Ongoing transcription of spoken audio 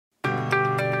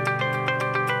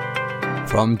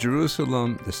From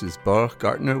Jerusalem, this is Baruch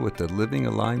Gartner with the Living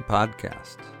Aligned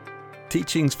podcast.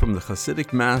 Teachings from the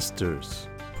Hasidic masters,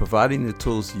 providing the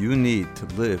tools you need to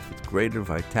live with greater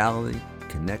vitality,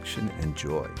 connection, and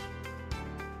joy.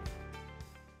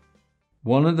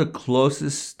 One of the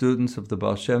closest students of the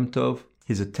Baal Shem Tov,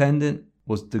 his attendant,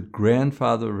 was the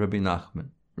grandfather of Rabbi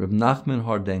Nachman, Rabbi Nachman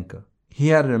Hardenka. He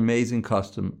had an amazing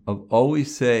custom of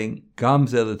always saying, Gam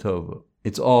Zeh L'Tova,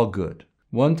 it's all good.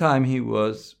 One time he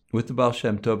was with the Baal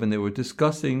Shem Tov and they were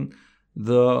discussing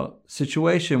the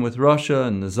situation with Russia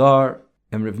and the Tsar,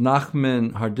 and Rav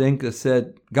Nachman Hardenka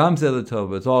said, Gam Zeh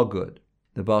L'Tova, it's all good.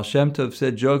 The Baal Shem Tov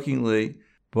said jokingly,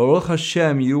 Baruch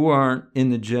Hashem, you weren't in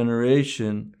the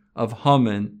generation of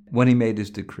Haman when he made his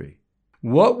decree.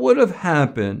 What would have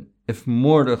happened if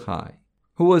Mordechai,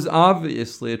 who was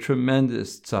obviously a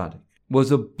tremendous Tzadik,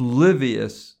 was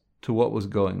oblivious to what was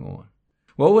going on?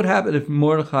 What would happen if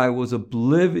Mordechai was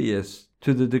oblivious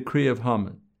to the decree of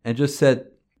Haman and just said,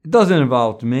 it doesn't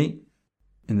involve me?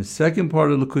 In the second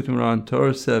part of Likutei Moharan,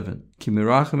 Torah 7, Ki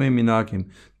mirachamei minagim,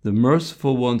 the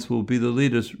merciful ones will be the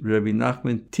leaders. Rabbi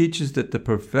Nachman teaches that the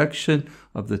perfection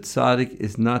of the tzaddik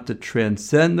is not to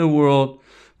transcend the world,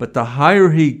 but the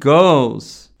higher he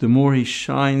goes, the more he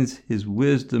shines his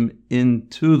wisdom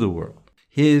into the world.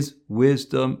 His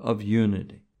wisdom of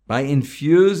unity. By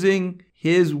infusing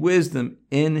his wisdom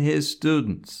in his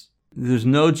students, there's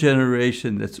no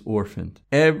generation that's orphaned.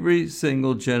 Every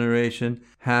single generation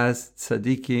has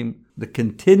tzaddikim, the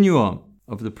continuum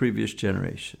of the previous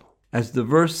generation. As the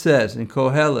verse says in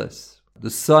Koheles, the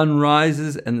sun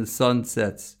rises and the sun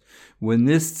sets. When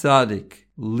this tzaddik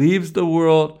leaves the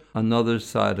world, another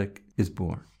tzaddik is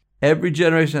born. Every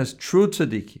generation has true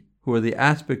tzaddikim, who are the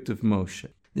aspect of Moshe.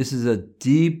 This is a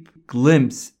deep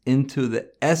glimpse into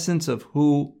the essence of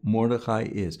who Mordechai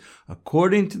is.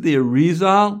 According to the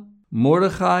Arizal,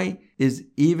 Mordechai is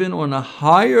even on a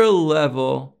higher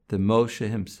level than Moshe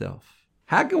himself.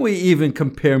 How can we even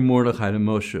compare Mordechai to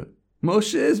Moshe?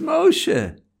 Moshe is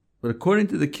Moshe. But according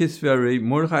to the Kisvei Ari,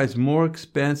 Mordechai is more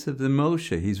expansive than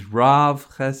Moshe. He's Rav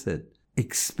Chesed,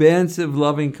 expansive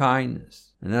loving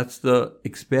kindness. And that's the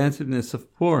expansiveness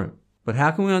of Purim. But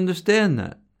how can we understand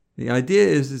that? The idea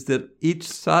is that each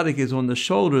tzaddik is on the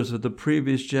shoulders of the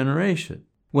previous generation.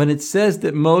 When it says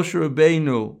that Moshe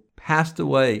Rabbeinu passed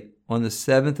away on the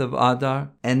 7th of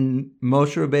Adar, and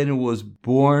Moshe Rabbeinu was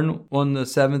born on the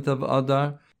 7th of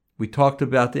Adar, we talked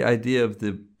about the idea of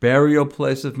the burial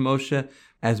place of Moshe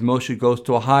as Moshe goes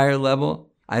to a higher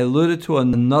level. I alluded to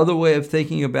another way of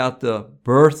thinking about the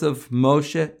birth of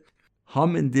Moshe.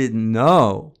 Haman didn't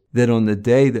know that on the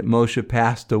day that Moshe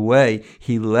passed away,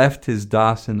 he left his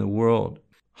das in the world.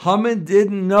 Haman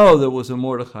didn't know there was a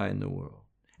Mordechai in the world.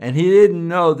 And he didn't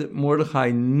know that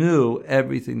Mordechai knew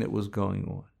everything that was going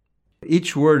on.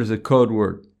 Each word is a code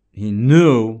word. He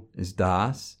knew is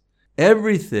das.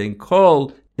 Everything,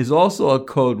 kol, is also a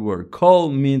code word. Kol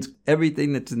means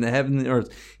everything that's in the heaven and the earth.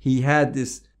 He had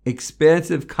this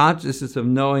expansive consciousness of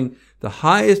knowing the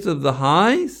highest of the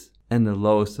highs and the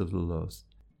lowest of the lows.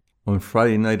 On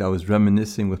Friday night, I was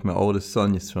reminiscing with my oldest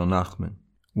son, Yisrael Nachman.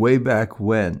 Way back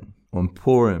when, on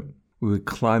Purim, we would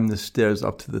climb the stairs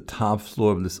up to the top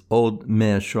floor of this old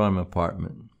Meir Sharm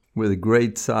apartment, where the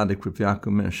great tzaddik Rav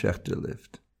Yaakov Meir Shechter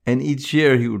lived. And each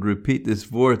year he would repeat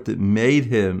this word that made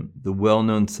him the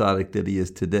well-known tzaddik that he is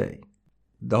today.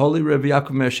 The holy Rav Yaakov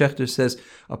Meir Shechter says,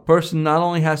 a person not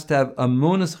only has to have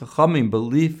emunas chachamim,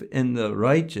 belief in the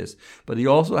righteous, but he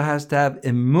also has to have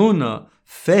emunah,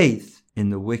 faith in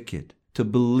the wicked, to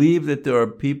believe that there are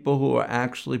people who are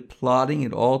actually plotting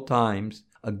at all times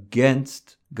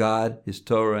against God, His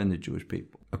Torah, and the Jewish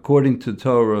people. According to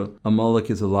Torah, Amalek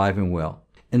is alive and well.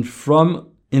 And from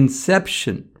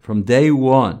inception, from day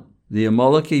one, the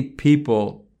Amaleki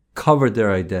people covered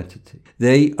their identity.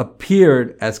 They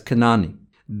appeared as Canaani.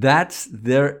 That's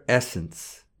their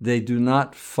essence. They do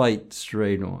not fight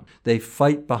straight on. They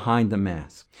fight behind the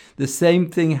mask. The same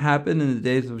thing happened in the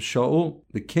days of Shaul.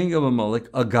 The king of Amalek,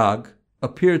 Agag,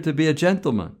 appeared to be a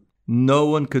gentleman. No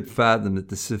one could fathom that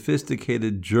the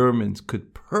sophisticated Germans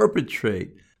could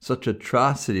perpetrate such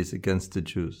atrocities against the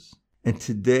Jews. And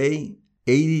today,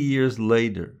 80 years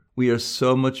later, we are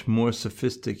so much more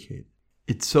sophisticated.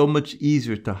 It's so much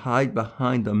easier to hide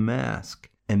behind a mask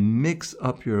and mix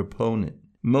up your opponent.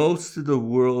 Most of the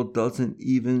world doesn't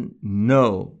even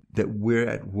know that we're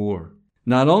at war.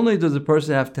 Not only does a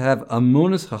person have to have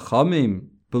emunas chachamim,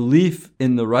 belief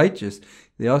in the righteous,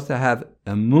 they also have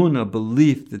emunah,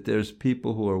 belief that there's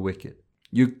people who are wicked.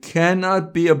 You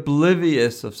cannot be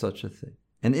oblivious of such a thing.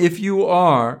 And if you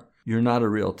are, you're not a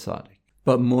real tzaddik.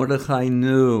 But Mordechai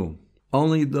knew.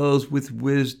 Only those with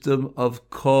wisdom of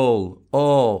Kol,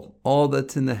 all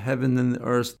that's in the heaven and the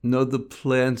earth, know the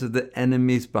plans of the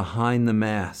enemies behind the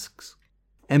masks.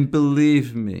 And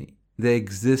believe me, they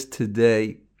exist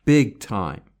today big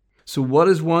time. So what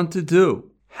is one to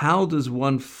do? How does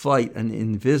one fight an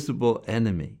invisible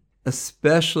enemy,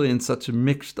 especially in such a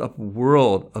mixed up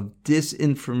world of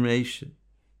disinformation?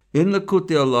 In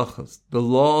Likutei Halachos, the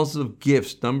laws of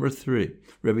gifts, number 3,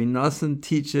 Rabbi Nassan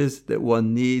teaches that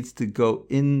one needs to go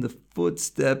in the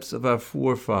footsteps of our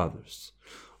forefathers,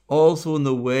 also in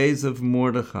the ways of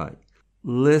Mordechai.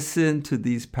 Listen to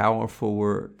these powerful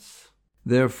words.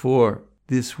 Therefore,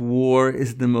 this war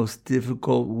is the most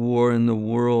difficult war in the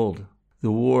world,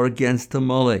 the war against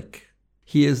Amalek.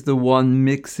 He is the one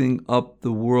mixing up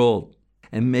the world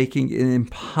and making it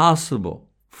impossible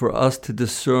for us to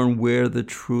discern where the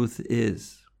truth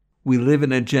is. We live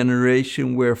in a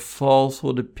generation where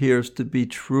falsehood appears to be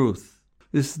truth.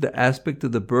 This is the aspect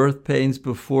of the birth pains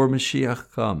before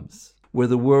Mashiach comes, where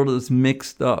the world is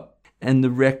mixed up, and the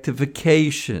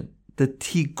rectification, the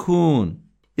tikkun,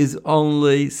 is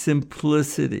only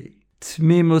simplicity,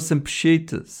 tmimus and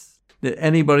pshitas, that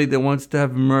anybody that wants to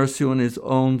have mercy on his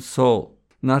own soul,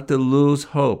 not to lose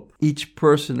hope, each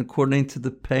person according to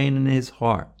the pain in his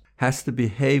heart, has to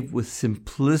behave with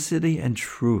simplicity and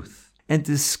truth, and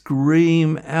to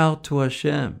scream out to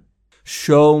Hashem,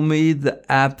 show me the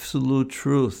absolute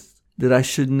truth, that I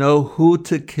should know who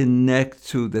to connect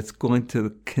to that's going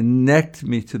to connect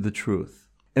me to the truth.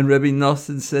 And Rabbi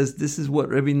Nassan says this is what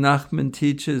Rabbi Nachman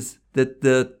teaches, that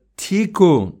the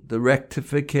tikkun, the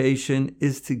rectification,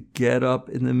 is to get up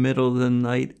in the middle of the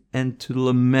night and to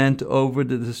lament over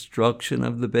the destruction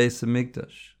of the Beis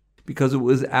HaMikdash. Because it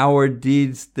was our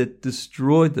deeds that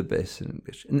destroyed the Beis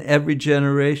HaMikdash. In every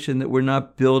generation that we're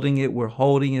not building it, we're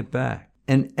holding it back.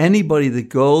 And anybody that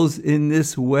goes in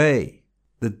this way,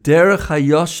 the derech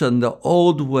hayoshan, the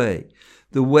old way,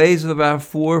 the ways of our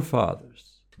forefathers,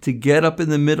 to get up in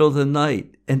the middle of the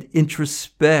night and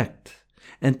introspect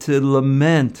and to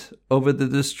lament over the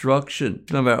destruction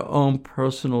of our own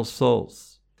personal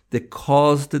souls that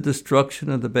caused the destruction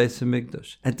of the Beis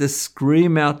HaMikdash, and to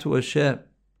scream out to Hashem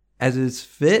as is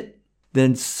fit,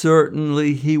 then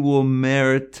certainly he will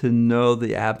merit to know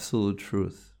the absolute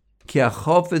truth.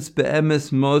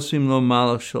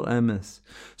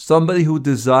 Somebody who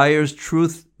desires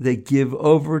truth, they give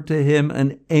over to him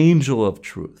an angel of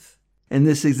truth. And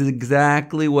this is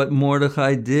exactly what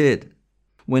Mordechai did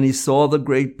when he saw the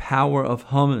great power of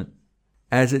Haman.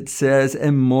 As it says,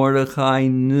 and Mordechai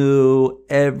knew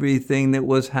everything that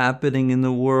was happening in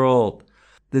the world.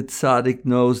 The Tzadik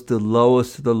knows the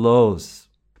lowest of the lows,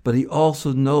 but he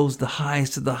also knows the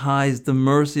highest of the highs, the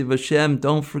mercy of Hashem.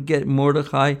 Don't forget,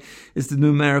 Mordechai is the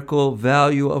numerical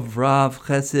value of Rav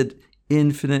Chesed,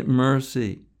 infinite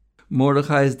mercy.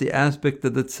 Mordechai is the aspect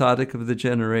of the Tzadik of the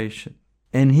generation.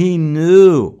 And he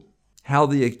knew how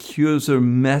the accuser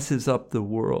messes up the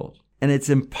world. And it's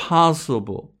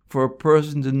impossible for a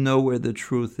person to know where the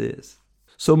truth is.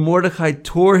 So Mordechai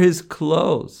tore his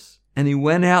clothes, and he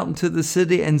went out into the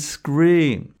city and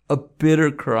screamed a bitter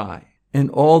cry. And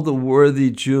all the worthy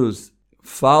Jews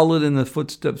followed in the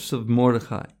footsteps of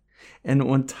Mordechai. And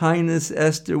on Tainus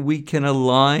Esther, we can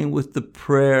align with the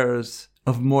prayers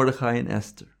of Mordechai and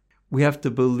Esther. We have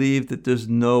to believe that there's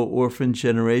no orphan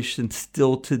generation.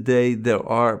 Still today, there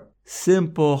are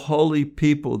simple, holy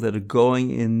people that are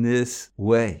going in this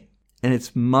way. And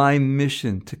it's my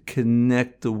mission to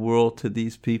connect the world to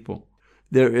these people.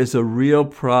 There is a real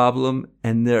problem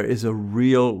and there is a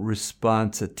real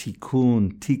response, a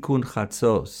tikkun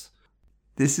chatzos.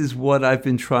 This is what I've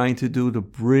been trying to do, to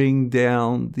bring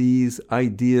down these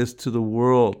ideas to the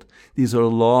world. These are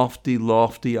lofty,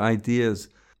 lofty ideas.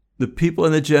 The people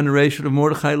in the generation of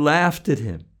Mordechai laughed at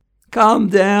him. Calm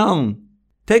down.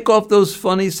 Take off those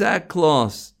funny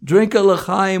sackcloths. Drink a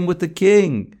l'chaim with the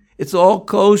king. It's all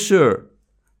kosher.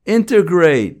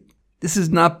 Integrate. This is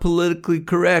not politically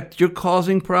correct. You're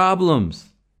causing problems.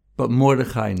 But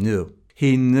Mordechai knew.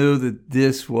 He knew that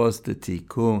this was the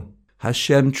tikkun.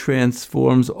 Hashem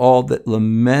transforms all that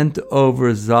lament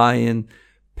over Zion,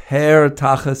 per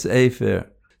tachas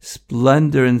efer,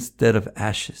 splendor instead of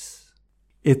ashes.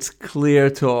 It's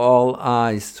clear to all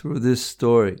eyes through this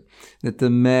story that the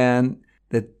man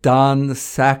that donned the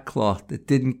sackcloth, that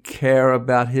didn't care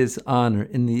about his honor,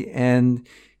 in the end,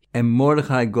 and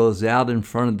Mordechai goes out in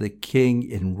front of the king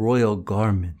in royal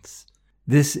garments.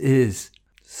 This is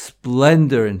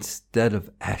splendor instead of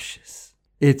ashes.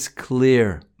 It's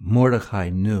clear Mordechai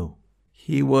knew.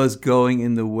 He was going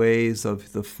in the ways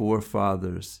of the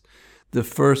forefathers. The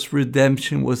first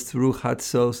redemption was through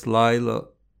Chatzos Laila,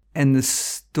 and the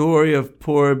story of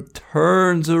Purim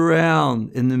turns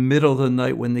around in the middle of the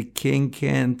night when the king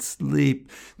can't sleep.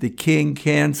 The king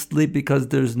can't sleep because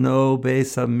there's no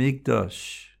Beis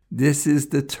Hamikdash. This is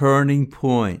the turning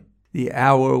point, the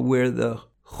hour where the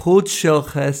Chut Shel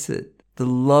Chesed, the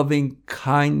loving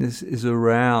kindness, is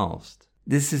aroused.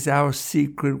 This is our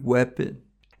secret weapon.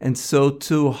 And so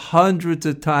too, hundreds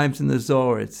of times in the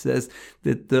Zohar, it says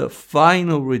that the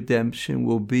final redemption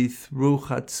will be through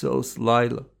Chatzos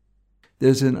Laila.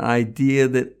 There's an idea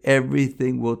that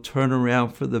everything will turn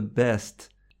around for the best.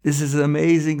 This is an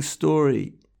amazing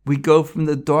story. We go from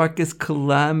the darkest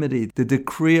calamity, the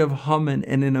decree of Haman,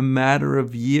 and in a matter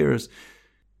of years,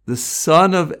 the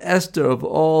son of Esther of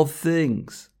all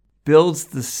things builds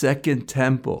the second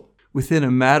temple within a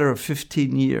matter of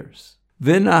 15 years.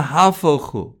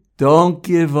 V'nahafochu, don't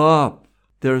give up.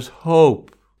 There's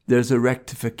hope. There's a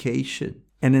rectification.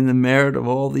 And in the merit of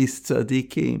all these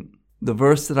tzaddikim, the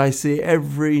verse that I say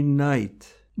every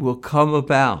night will come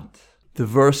about. The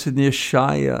verse in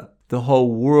Yeshaya, the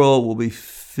whole world will be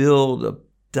filled of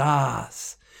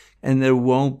das, and there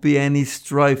won't be any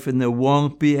strife, and there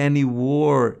won't be any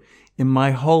war in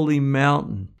my holy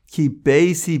mountain. Ki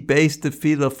beisi beis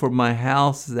tefillah, for my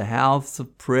house is a house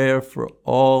of prayer for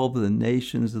all the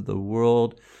nations of the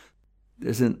world.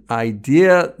 There's an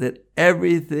idea that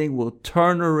everything will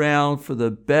turn around for the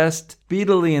best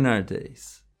speedily in our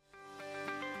days.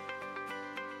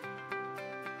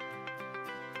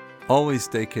 Always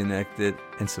stay connected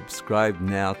and subscribe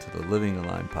now to the Living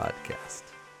Aligned podcast.